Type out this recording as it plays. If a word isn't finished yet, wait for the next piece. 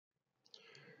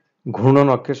ঘূর্ণন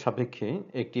অক্ষের সাপেক্ষে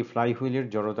একটি ফ্লাইহুইলের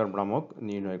জড়তার ভ্রামক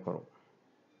নির্ণয় করো।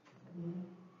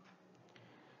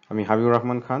 আমি হাবিবুর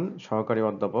রহমান খান, সহকারী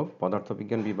অধ্যাপক,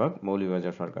 পদার্থবিজ্ঞান বিভাগ,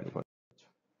 মৌলভীবাজার সরকারি কলেজ।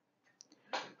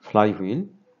 ফ্লাইহুইল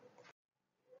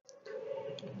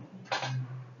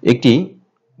একটি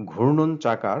ঘূর্ণন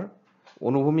চাকার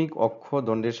অনুভূমিক অক্ষ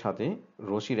দণ্ডের সাথে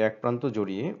রশির এক প্রান্ত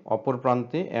জড়িয়ে অপর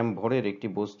প্রান্তে m ভরের একটি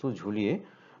বস্তু ঝুলিয়ে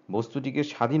বস্তুটিকে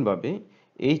স্বাধীনভাবে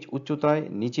h উচ্চতায়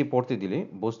নিচে পড়তে দিলে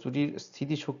বস্তুটির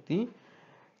স্থিতিশক্তি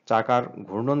চাকার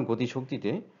ঘূর্ণন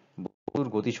গতিশক্তিতে, বস্তুর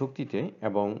গতিশক্তিতে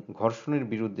এবং ঘর্ষণের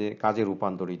বিরুদ্ধে কাজে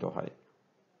রূপান্তরিত হয়।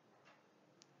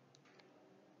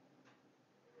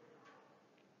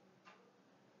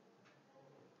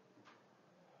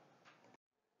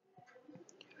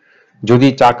 যদি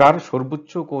চাকার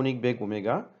সর্বোচ্চ কৌণিক বেগ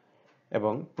ওমেগা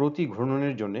এবং প্রতি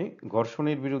ঘূর্ণনের জন্য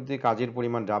ঘর্ষণের বিরুদ্ধে কাজের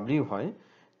পরিমাণ W হয়,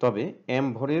 তবে m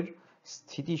ভরের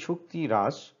স্থিতিশক্তি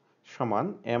হ্রাস সমান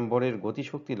m ভরের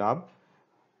গতিশক্তি লাভ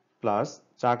প্লাস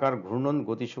চাকার ঘূর্ণন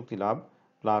গতিশক্তি লাভ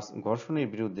প্লাস ঘর্ষণের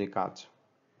বিরুদ্ধে কাজ।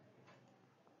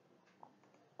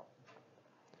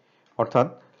 অর্থাৎ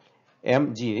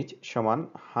mgh সমান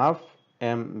half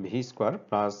mv square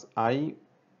plus I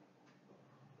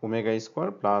omega square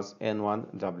plus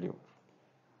n1w।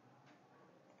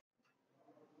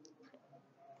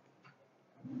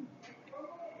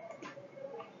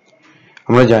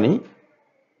 আমরা জানি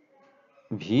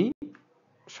v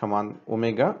সমান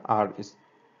ওমেগা আর,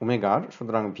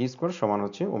 সুতরাং v স্কোয়ার সমান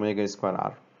হচ্ছে ওমেগা স্কোয়ার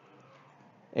আর।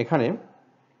 এখানে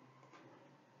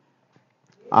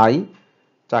I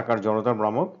চাকার জড়তার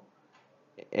ভ্রামক,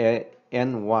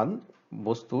 n1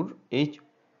 বস্তুর h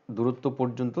দূরত্ব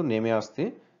পর্যন্ত নেমে আসতে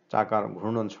চাকার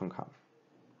ঘূর্ণন সংখ্যা,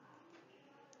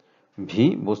 v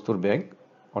বস্তুর বেগ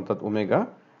অর্থাৎ ওমেগা,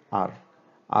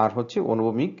 আর হচ্ছে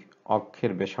অনুভূমিক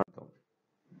অক্ষের ব্যাসার্ধ।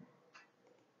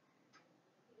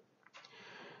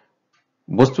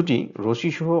 বস্তুটি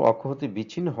রশিসহ অক্ষ হতে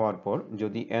বিচ্ছিন্ন হওয়ার পর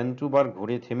যদি n2 বার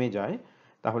ঘুরে থেমে যায়,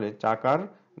 তাহলে চাকার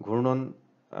ঘূর্ণন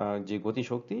যে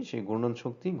গতিশক্তি, সেই ঘূর্ণন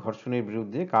শক্তি ঘর্ষণের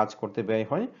বিরুদ্ধে কাজ করতে ব্যয়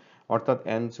হয়, অর্থাৎ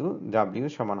n2w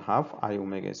সমান হাফ I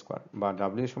ওমেগা স্কোয়ার, বা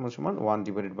w সমান 1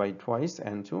 divided by twice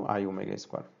n2 I omega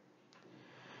square.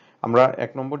 আমরা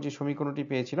 1 নম্বর যে সমীকরণটি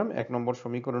পেয়েছিলাম, 1 নম্বর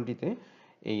সমীকরণটিতে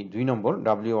এই 2 নম্বর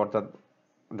w অর্থাৎ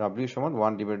w সমান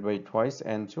 1 divided by twice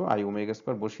n2 I omega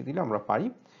square বসিয়ে দিলে আমরা পাই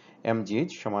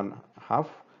mgh সমান half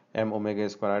m omega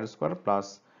square r square plus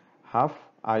half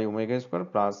I omega square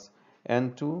plus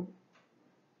n2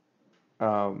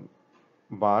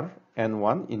 bar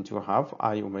n1 into half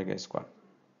I omega square,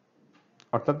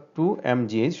 অর্থাৎ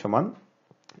 2mgh সমান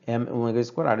m omega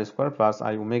square r square plus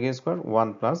I omega square 1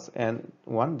 plus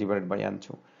n1 divided by n2,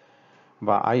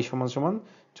 বা I সমান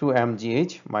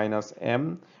 2mgh minus m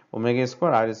omega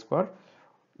square r square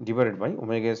divided by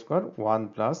omega square 1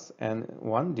 plus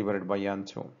n1 divided by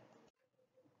n2।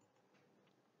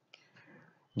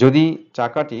 যদি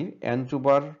চাকাটির n2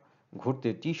 বার ঘুরতে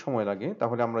t সময় লাগে,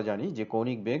 তাহলে আমরা জানি যে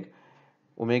কৌণিক বেগ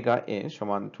ওমেগা a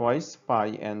সমান twice pi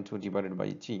n2 divided by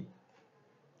g।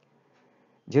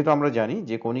 যেহেতু আমরা জানি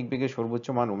যে কৌণিক বেগের সর্বোচ্চ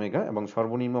মান ওমেগা এবং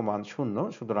সর্বনিম্ন মান 0,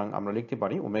 সুতরাং আমরা লিখতে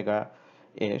পারি ওমেগা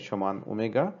a সমান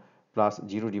ওমেগা প্লাস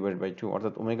 0 ডিভাইডেড বাই 2,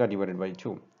 অর্থাৎ ওমেগা ডিভাইডেড বাই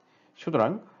 2।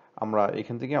 সুতরাং আমরা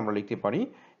এখান থেকে আমরা লিখতে পারি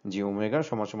যে ওমেগা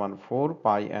সমান 4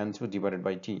 পাই n2 ডিভাইডেড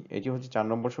বাই t। এটি হচ্ছে 4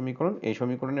 নম্বর সমীকরণ। এই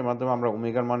সমীকরণের মাধ্যমে আমরা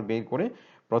ওমেগার মান বের করে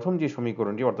প্রথম যে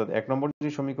সমীকরণটি অর্থাৎ 1 নম্বর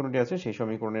যে সমীকরণটি আছে, সেই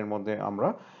সমীকরণের মধ্যে আমরা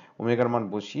ওমেগার মান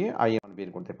বসিয়ে I এর মান বের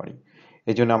করতে পারি।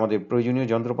 এজন্য আমাদের প্রয়োজনীয়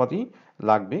যন্ত্রপাতি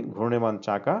লাগবে ঘূর্ণায়মান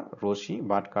চাকা, রশি,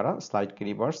 বাটখারা, slide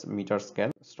callipers, metre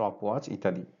scale, stop watch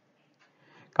ইত্যাদি।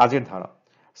 কাজের ধারা: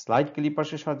 স্লাইড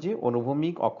ক্যালিপার্সের সাহায্যে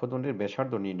অনুভূমিক অক্ষদণ্ডের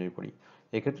ব্যাসার্ধ নির্ণয় করি।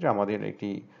 এক্ষেত্রে আমাদের একটি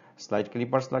স্লাইড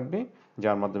ক্যালিপার্স লাগবে,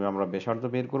 যার মাধ্যমে আমরা ব্যাসার্ধ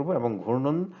বের করব, এবং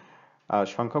ঘূর্ণন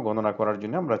সংখ্যা গণনা করার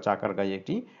জন্য আমরা চাকার গায়ে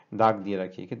একটি দাগ দিয়ে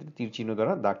রাখি। এক্ষেত্রে তীর চিহ্ন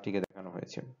দ্বারা দাগটিকে দেখানো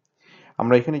হয়েছে।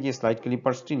 আমরা এখানে যে স্লাইড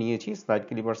ক্যালিপার্সটি নিয়েছি, স্লাইড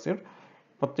ক্যালিপার্সের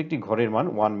প্রত্যেকটি ঘরের মান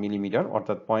 1 মিলিমিটার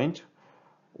অর্থাৎ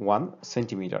 0.1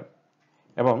 সেন্টিমিটার,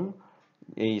 এবং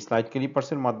এই স্লাইড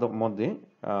ক্যালিপার্সের মধ্যে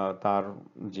তার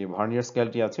যে ভার্নিয়ার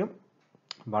স্কেলটি আছে,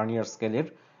 ভার্নিয়ার স্কেলের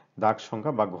দাগ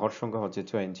সংখ্যা বা ঘর সংখ্যা হচ্ছে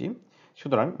 20।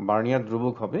 সুতরাং ভার্নিয়ার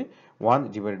ধ্রুবক হবে 1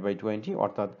 ডিভাইডেড বাই 20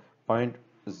 অর্থাৎ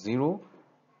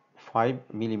 0.05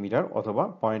 মিলিমিটার অথবা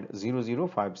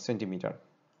 0.005 সেন্টিমিটার।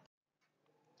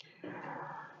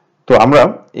 তো আমরা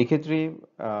এক্ষেত্রে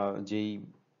যেই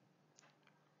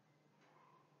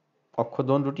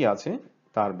অক্ষদণ্ডটি আছে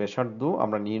তার ব্যাসার্ধ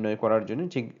আমরা নির্ণয় করার জন্য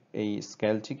ঠিক এই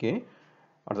স্কেলটিকে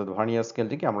অর্থাৎ ভার্নিয়ার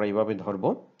স্কেলটিকে আমরা এইভাবে ধরব।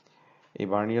 এই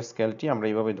ভার্নিয়ার স্কেলটি আমরা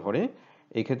এইভাবে ধরে,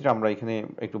 এই ক্ষেত্রে আমরা এখানে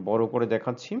একটু বড় করে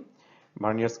দেখাচ্ছি,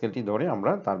 ভার্নিয়ার স্কেলটি ধরে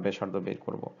আমরা তার ব্যাসার্ধ বের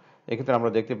করব। এক্ষেত্রে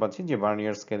আমরা দেখতে পাচ্ছি যে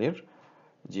ভার্নিয়ার স্কেলের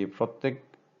যে প্রত্যেক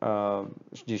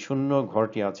যে শূন্য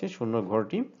ঘরটি আছে, শূন্য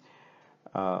ঘরটি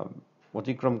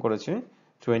অতিক্রম করেছে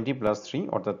 20+3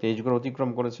 অর্থাৎ 23 ঘর অতিক্রম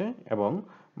করেছে, এবং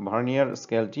ভার্নিয়ার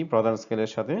স্কেলটি প্রধান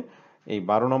স্কেলের সাথে এই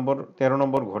 13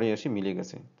 নম্বর ঘরে এসে মিলে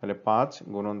গেছে। তাহলে 5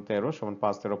 গুণন 13 সমান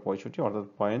 5 13 65 অর্থাৎ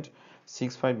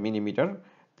 0.65 মিলিমিটার,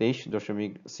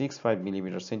 23.65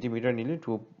 মিলিমিটার, সেন্টিমিটার নিলে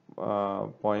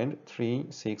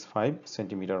 2.365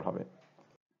 সেন্টিমিটার হবে।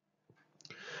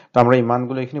 তো আমরা এই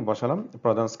মানগুলো এখানে বসালাম।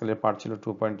 প্রধান স্কেলের পার্ট ছিল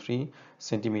 2.3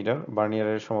 সেন্টিমিটার,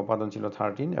 ভার্নিয়ারের সমপাদন ছিল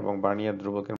 13 এবং ভার্নিয়ার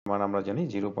ধ্রুবকের মান আমরা জানি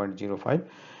 0.05।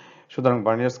 সুতরাং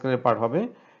ভার্নিয়ার স্কেলের পার্ট হবে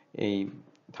এই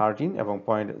 13 এবং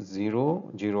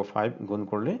 0.005 গুণ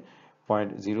করলে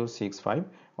 0.065,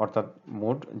 অর্থাৎ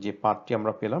মোট যে পার্টটি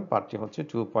আমরা পেলাম পার্টটি হচ্ছে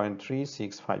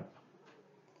 2.365।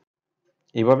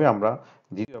 এইভাবে আমরা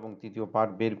দ্বিতীয় এবং তৃতীয় পার্ট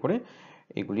বের করে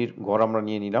এগুলির গড় আমরা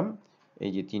নিয়ে নিলাম।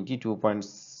 এই যে তিনটি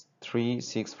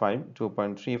 2.365,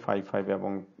 2.355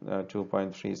 এবং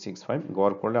 2.365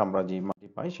 গড় করলে আমরা যে মানটি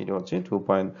পাই সেটা হচ্ছে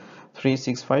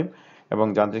 2.365 এবং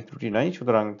যান্ত্রিক ত্রুটি নাই,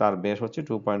 সুতরাং তার ব্যাস হচ্ছে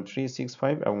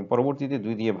 2.365 এবং পরবর্তীতে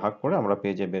 2 দিয়ে ভাগ করে আমরা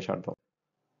পেয়ে যাই ব্যাসার্ধ।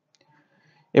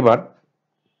 এবার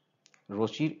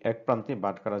রশির এক প্রান্তে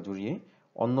বাটখারা জড়িয়ে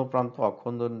অন্য প্রান্ত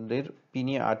অক্ষদণ্ডের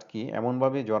পিনে আটকে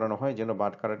এমনভাবে জড়ানো হয় যেন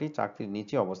বাটখারাটি চাকতির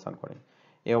নিচে অবস্থান করে।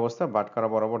 এই অবস্থা বাটখারা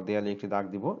বরাবর দেয়ালে একটি দাগ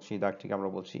দিব, সেই দাগটিকে আমরা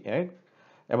বলছি 1,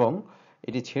 এবং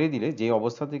এটি ছেড়ে দিলে যে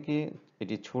অবস্থা থেকে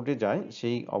এটি ছুটে যায়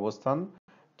সেই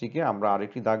অবস্থানটিকে আমরা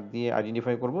আরেকটি দাগ দিয়ে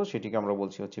আইডেন্টিফাই করব, সেটিকে আমরা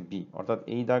বলছি হচ্ছে বি। অর্থাৎ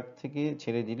এই দাগ থেকে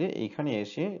ছেড়ে দিলে এইখানে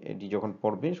এসে এটি যখন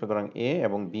পড়বে, সুতরাং এ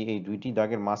এবং বি এই দুইটি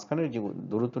দাগের মাঝখানের যে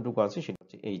দূরত্বটুকু আছে সেটা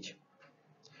হচ্ছে এইচ।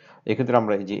 এক্ষেত্রে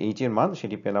আমরা এই যে এইচ এর মান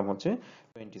সেটি পেলাম হচ্ছে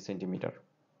 20 সেন্টিমিটার।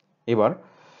 এবার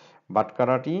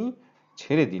বাটখারাটি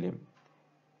ছেড়ে দিলে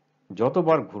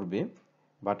যতবার ঘুরবে,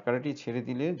 বাটখারাটি ছেড়ে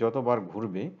দিলে যতবার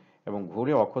ঘুরবে এবং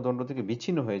ঘুরে অক্ষদণ্ড থেকে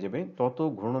বিচ্ছিন্ন হয়ে যাবে তত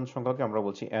ঘূর্ণন সংখ্যাকে আমরা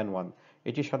বলছি n1।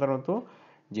 এটি সাধারণত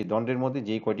যে দণ্ডের মধ্যে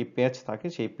যে কয়টি প্যাচ থাকে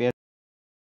সেই প্যাচের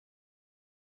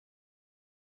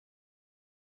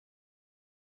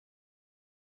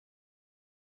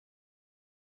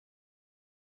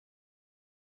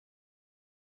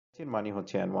মানই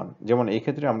হচ্ছে n1। যেমন এই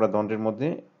ক্ষেত্রে আমরা দণ্ডের মধ্যে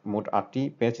মোট 8টি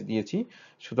প্যাচ দিয়েছি,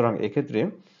 সুতরাং এক্ষেত্রে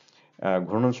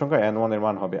ঘূর্ণন সংখ্যা n1 এর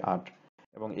মান হবে 8,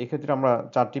 এবং এক্ষেত্রে আমরা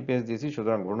 4টি প্যাচ দিয়েছি,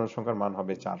 সুতরাং ঘূর্ণন সংখ্যার মান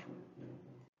হবে 4।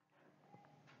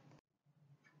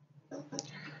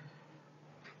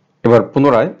 এবার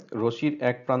পুনরায় রশির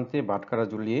এক প্রান্তে বাটখারা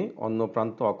ঝুলিয়ে অন্য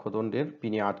প্রান্ত অক্ষদণ্ডের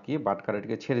পিনে আটকে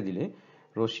বাটখারাটিকে ছেড়ে দিলে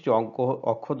রশিটি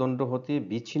অক্ষদণ্ড হতে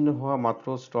বিচ্ছিন্ন হওয়া মাত্র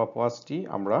স্টপওয়াচটি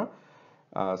আমরা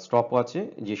স্টপওয়াচে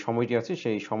যে সময়টি আছে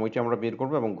সেই সময়টি আমরা বের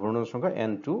করব এবং ঘূর্ণন সংখ্যা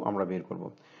n2 আমরা বের করব।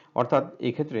 অর্থাৎ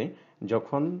এক্ষেত্রে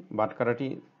যখন বাটখারাটি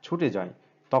ছুটে যায়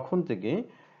তখন থেকে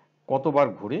কতবার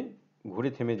ঘুরে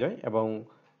থেমে যায় এবং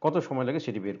কত সময় লাগে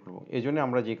সেটি বের করব। এই জন্য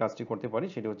আমরা যে কাজটি করতে পারি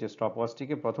সেটি হচ্ছে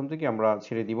স্টপওয়াচটিকে প্রথম থেকে আমরা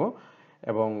ছেড়ে দিব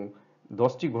এবং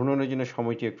 10টি ঘূর্ণনের জন্য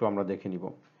সময়টি একটু আমরা দেখে নিব।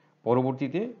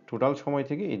 পরবর্তীতে টোটাল সময়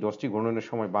থেকে এই 10টি ঘূর্ণনের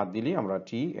সময় বাদ দিলেই আমরা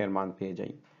টি এর মান পেয়ে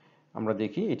যাই। আমরা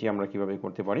দেখি এটি আমরা কিভাবে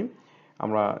করতে পারি।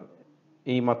 আমরা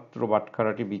এই মাত্র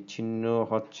বাটখারাটি বিচ্ছিন্ন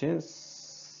হচ্ছে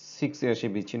 6 এ এসে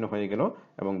বিচ্ছিন্ন হয়ে গেল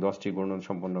এবং 10টি ঘূর্ণন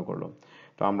সম্পন্ন করলো।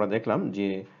 তো আমরা দেখলাম যে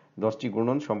 10টি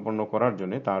ঘূর্ণন সম্পন্ন করার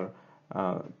জন্য তার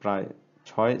প্রায়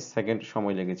 6 সেকেন্ড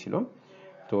সময় লেগেছিল।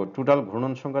 তো টোটাল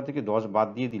ঘূর্ণন সংখ্যা থেকে 10 বাদ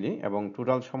দিয়ে দিলে এবং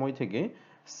টোটাল সময় থেকে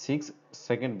 6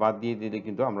 সেকেন্ড বাদ দিয়ে দিলে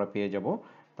কিন্তু আমরা পেয়ে যাব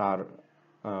তার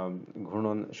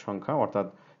ঘূর্ণন সংখ্যা, অর্থাৎ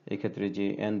এক্ষেত্রে যে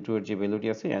n2 এর যে ভ্যালুটি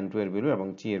আছে n2 এর ভ্যালু এবং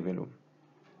t এর ভ্যালু।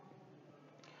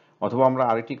 অথবা আমরা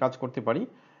আরেকটি কাজ করতে পারি,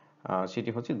 সেটি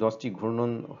হচ্ছে 10টি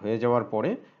ঘূর্ণন হয়ে যাওয়ার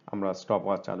পরে আমরা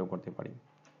স্টপওয়াচ চালু করতে পারি।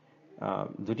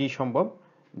 দুটি সম্ভব,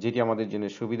 যেটি আমাদের জন্য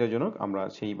সুবিধাজনক আমরা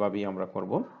সেইভাবেই আমরা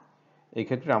করব। এই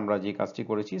ক্ষেত্রে আমরা যে কাজটি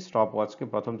করেছি স্টপওয়াচকে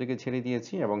প্রথম থেকে ছেড়ে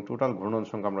দিয়েছি এবং টোটাল ঘূর্ণন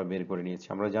সংখ্যা আমরা বের করে নিয়েছি।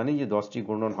 আমরা জানি যে 10টি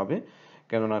ঘূর্ণন হবে,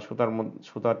 কেননা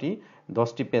সুতাটি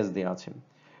 10টি পেজ দেওয়া আছে।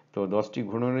 তো 10টি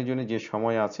ঘূর্ণনের জন্য যে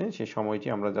সময় আছে সেই সময়টি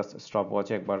আমরা জাস্ট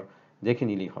স্টপওয়াচে একবার দেখে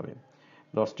নিলেই হবে।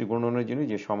 10টি ঘূর্ণনের জন্য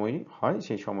যে সময় হয়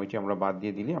সেই সময়টি আমরা বাদ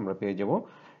দিয়ে দিলে আমরা পেয়ে যাব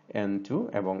n2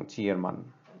 এবং t এর মান।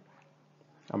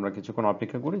 আমরা কিছুক্ষণ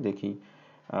অপেক্ষা করি, দেখি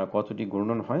কতটি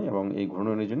ঘূর্ণন হয় এবং এই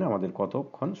ঘূর্ণনের জন্য আমাদের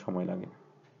কতক্ষণ সময় লাগে।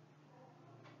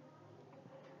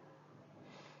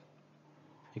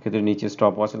 এক্ষেত্রে নিচে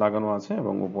স্টপওয়াচ লাগানো আছে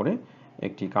এবং উপরে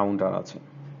একটি কাউন্টার আছে।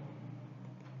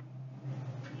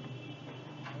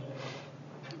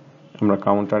 আমরা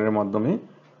কাউন্টারের মাধ্যমে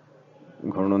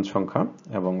ঘূর্ণন সংখ্যা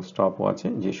এবং স্টপওয়াচে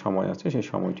যে সময় আছে সেই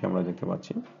সময়টি আমরা দেখতে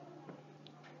পাচ্ছি।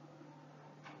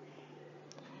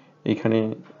 এখানে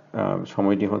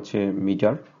সময়টি হচ্ছে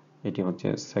মিটার, এটি হচ্ছে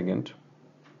সেকেন্ড,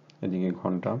 এদিকে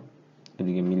ঘন্টা,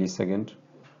 এদিকে মিলি সেকেন্ড।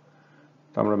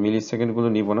 তো আমরা মিলি সেকেন্ডগুলো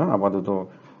নিব না, আপাতত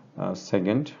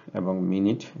সেকেন্ড এবং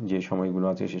মিনিট যে সময়গুলো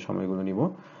আছে সেই সময়গুলো নিব।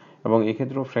 এবং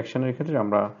এক্ষেত্রেও ফ্র্যাকশনের ক্ষেত্রে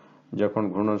আমরা যখন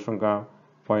ঘূর্ণন সংখ্যা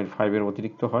 0.5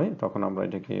 অতিরিক্ত হয় তখন আমরা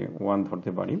এটাকে 1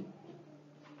 ধরতে পারি।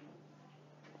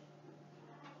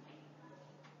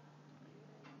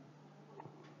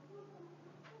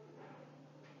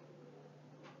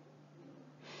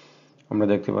 আমরা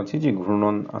দেখতে পাচ্ছি যে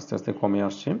ঘূর্ণন আস্তে আস্তে কমে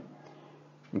আসছে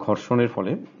ঘর্ষণের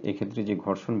ফলে। এক্ষেত্রে যে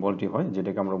ঘর্ষণ বলটি হয়,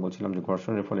 যেটাকে আমরা বলছিলাম যে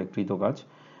ঘর্ষণের ফলে কৃত কাজ,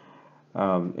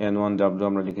 N1W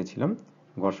আমরা লিখেছিলাম।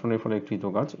 ঘর্ষণের ফলে কৃত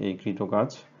কাজ, এই কৃত কাজ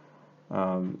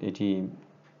এটি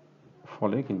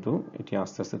ফলে কিন্তু এটি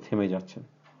আস্তে আস্তে থেমে যাচ্ছে।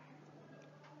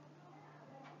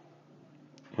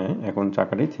 হ্যাঁ, এখন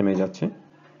চাকাটি থেমে যাচ্ছে,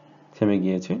 থেমে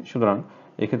গিয়েছে। সুতরাং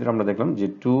এক্ষেত্রে আমরা দেখলাম যে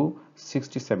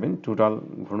 267 টোটাল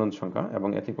ঘূর্ণন সংখ্যা এবং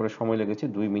এতে করে সময় লেগেছে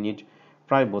 2 মিনিট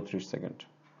প্রায় 32 সেকেন্ড।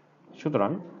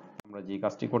 সুতরাং আমরা যে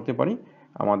কাজটি করতে পারি,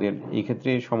 আমাদের এই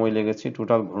ক্ষেত্রে সময় লেগেছে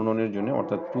টোটাল ঘূর্ণনের জন্য,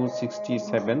 অর্থাৎ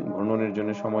 267 ঘূর্ণনের জন্য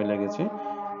সময় লেগেছে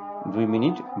 2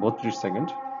 মিনিট 32 সেকেন্ড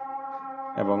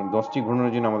এবং 10টি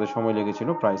ঘূর্ণনের জন্য আমাদের সময় লেগেছিল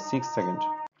প্রায় 6 সেকেন্ড।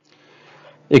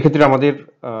 এক্ষেত্রে আমাদের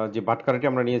যে বাটখারাটি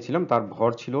আমরা নিয়েছিলাম তার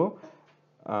ভর ছিল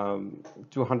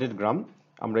 200 গ্রাম।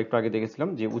 আমরা একটু আগে দেখেছিলাম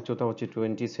যে উচ্চতা হচ্ছে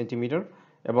 20 সেন্টিমিটার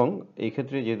এবং এই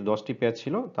ক্ষেত্রে যে 10টি প্যাচ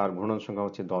ছিল তার ঘূর্ণন সংখ্যা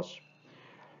হচ্ছে 10।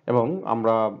 এবং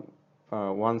আমরা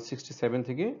 167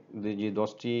 থেকে যে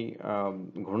 10টি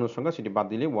ঘূর্ণন সংখ্যা সেটি বাদ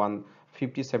দিলে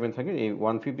 157 থাকে। এই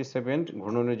 157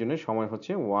 ঘূর্ণনের জন্য সময়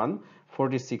হচ্ছে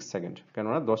 146 সেকেন্ড,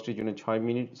 কেননা 10টির জন্য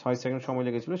 6 সেকেন্ড সময়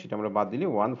লেগেছিল, সেটা আমরা বাদ দিলে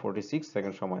 146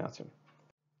 সেকেন্ড সময় আছে।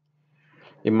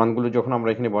 এই মানগুলো যখন আমরা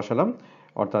এখানে বসালাম,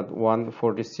 অর্থাৎ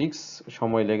 146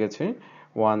 সময় লেগেছে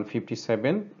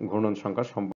 157 ঘূর্ণন সংখ্যা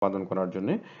সম্পাদন করার জন্য।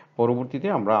 পরবর্তীতে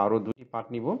আমরা আরো দুটি পার্ট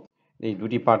নিব। এই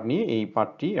দুটি পার্ট নিয়ে এই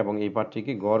পার্টটি এবং এই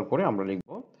পার্টটিকে গড় করে আমরা লিখব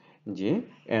যে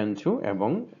N2 এবং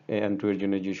N2 এর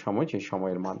জন্য যে সময়, সেই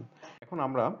সময়ের মান। এখন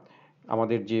আমরা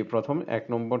আমাদের যে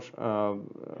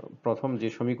প্রথম যে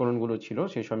সমীকরণগুলো ছিল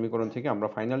সেই সমীকরণ থেকে আমরা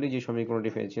ফাইনালি যে সমীকরণটি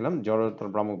পেয়েছিলাম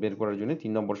জড়তার ভ্রামক বের করার জন্য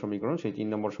 3 নম্বর সমীকরণ, সেই 3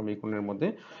 নম্বর সমীকরণের মধ্যে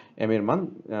m এর মান,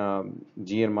 g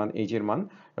এর মান, h এর মান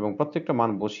এবং প্রত্যেকটা মান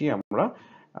বসিয়ে আমরা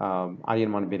i এর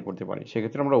মান বের করতে পারি।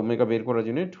 সেক্ষেত্রে আমরা ওমেগা বের করার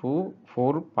জন্য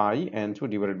 4 পাই N2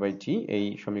 ডিভাইডেড বাই t এই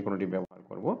সমীকরণটি ব্যবহার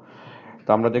করব। তো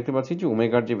আমরা দেখতে পাচ্ছি যে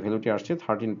ওমেগার যে ভ্যালুটি আসছে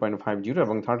 13.50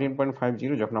 এবং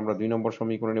 13.50 যখন আমরা 2 নম্বর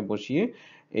সমীকরণে বসিয়ে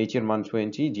h এর মান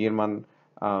 20, g এর মান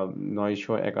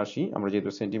 981, আমরা যেহেতু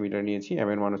সেন্টিমিটার নিয়েছি, m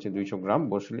এর মান হচ্ছে 200 গ্রাম,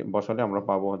 বসালে আমরা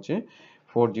পাবো হচ্ছে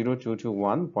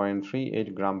 40221.38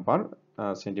 গ্রাম পার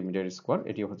সেন্টিমিটার স্কোয়ার।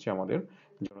 এটি হচ্ছে আমাদের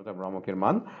জড়তা ভ্রামকের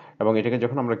মান এবং এটাকে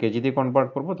যখন আমরা কেজিতে কনভার্ট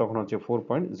করব তখন হচ্ছে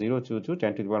 4.022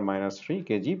 10 to the power minus 3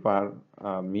 KG per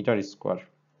metre square,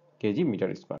 KG metre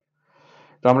square.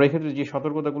 তো আমরা এক্ষেত্রে যে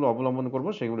সতর্কতাগুলো অবলম্বন করব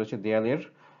সেগুলো হচ্ছে দেয়ালের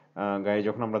গায়ে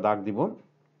যখন আমরা দাগ দিব,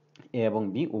 এ এবং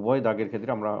বি উভয় দাগের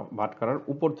ক্ষেত্রে আমরা বাটখারার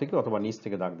উপর থেকে অথবা নিচ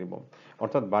থেকে দাগ দেব।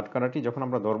 অর্থাৎ বাটখারাটি যখন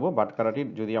আমরা ধরবো, বাটখারাটির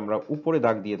যদি আমরা উপরে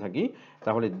দাগ দিয়ে থাকি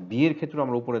তাহলে বি এর ক্ষেত্রে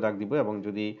আমরা উপরে দাগ দিব এবং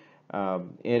যদি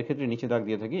এর ক্ষেত্রে নিচে দাগ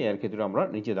দিয়ে থাকি এর ক্ষেত্রে আমরা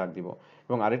নিচে দাগ দিব।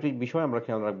 এবং আরেকটি বিষয় আমরা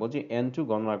খেয়াল রাখবো যে N2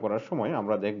 গণনা করার সময়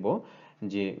আমরা দেখব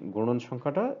যে ঘূর্ণন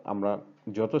সংখ্যাটা আমরা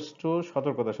যথেষ্ট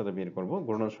সতর্কতার সাথে বের করব,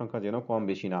 ঘূর্ণন সংখ্যা যেন কম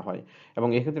বেশি না হয়। এবং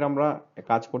এক্ষেত্রে আমরা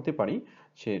কাজ করতে পারি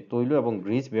সে তৈল এবং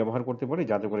গ্রিস ব্যবহার করতে পারি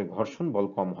যাতে করে ঘর্ষণ বল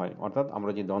কম হয়। অর্থাৎ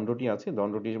আমরা যে দণ্ডটি আছে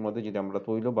দণ্ডটির মধ্যে যদি আমরা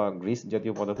তৈল বা গ্রিস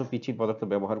জাতীয় পদার্থ, পিচ্ছিল পদার্থ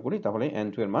ব্যবহার করি তাহলে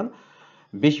N2 এর মান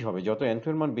বেশি হবে। যত N2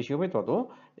 এর মান বেশি হবে তত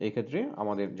এই ক্ষেত্রে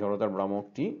আমাদের জড়তার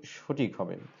ভ্রামকটি সঠিক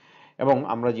হবে। এবং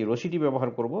আমরা যে রশিটি ব্যবহার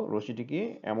করব, রশিটিকে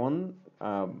এমন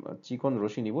চিকন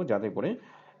রশি নিব যাতে করে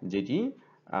যেটি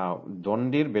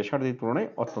দণ্ডের ব্যাসার্ধের তুলনায়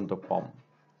অত্যন্ত কম।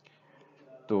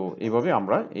 তো এইভাবে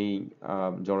আমরা এই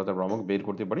জড়তার ভ্রামক বের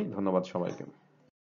করতে পারি। ধন্যবাদ সবাইকে।